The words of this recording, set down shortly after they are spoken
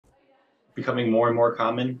becoming more and more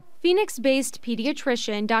common. Phoenix-based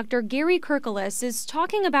pediatrician Dr. Gary Kirklis is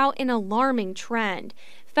talking about an alarming trend.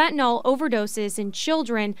 Fentanyl overdoses in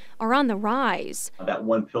children are on the rise. That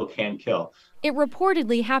one pill can kill. It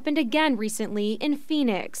reportedly happened again recently in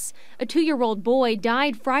Phoenix. A 2-year-old boy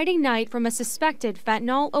died Friday night from a suspected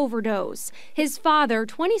fentanyl overdose. His father,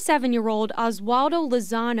 27-year-old Oswaldo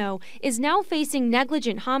Lozano, is now facing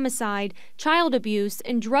negligent homicide, child abuse,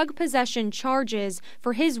 and drug possession charges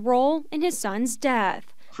for his role in his son's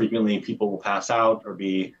death. Frequently, people will pass out or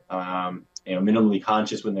be minimally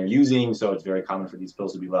conscious when they're using, so it's very common for these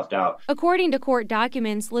pills to be left out. According to court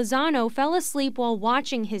documents, Lozano fell asleep while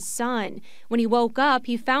watching his son. When he woke up,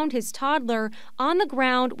 he found his toddler on the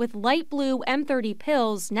ground with light blue M30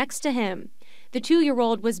 pills next to him. The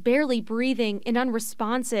 2-year-old was barely breathing and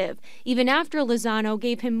unresponsive, even after Lozano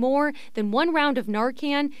gave him more than 1 round of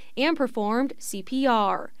Narcan and performed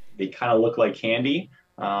CPR. They kind of look like candy.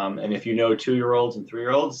 And if you know 2-year-olds and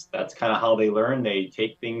 3-year-olds, that's kind of how they learn. They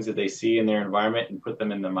take things that they see in their environment and put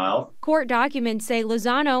them in their mouth. Court documents say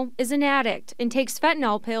Lozano is an addict and takes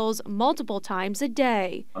fentanyl pills multiple times a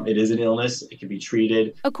day. It is an illness. It can be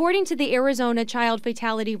treated. According to the Arizona Child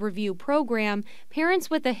Fatality Review Program,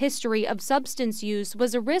 parents with a history of substance use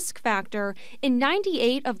was a risk factor in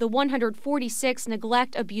 98 of the 146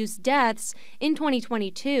 neglect abuse deaths in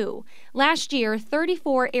 2022. Last year,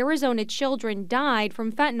 34 Arizona children died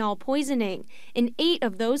from fentanyl poisoning, and 8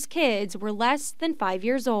 of those kids were less than 5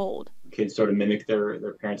 years old. Kids sort of mimic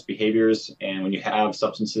their parents' behaviors, and when you have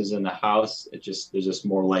substances in the house, there's just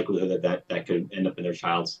more likelihood that could end up in their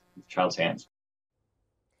child's hands.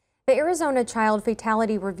 The Arizona Child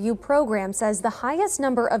Fatality Review Program says the highest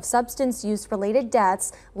number of substance use-related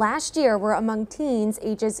deaths last year were among teens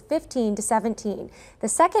ages 15 to 17. The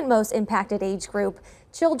second most impacted age group,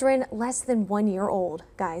 children less than 1 year old.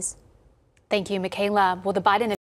 Guys. Thank you, Michaela. Well, the Biden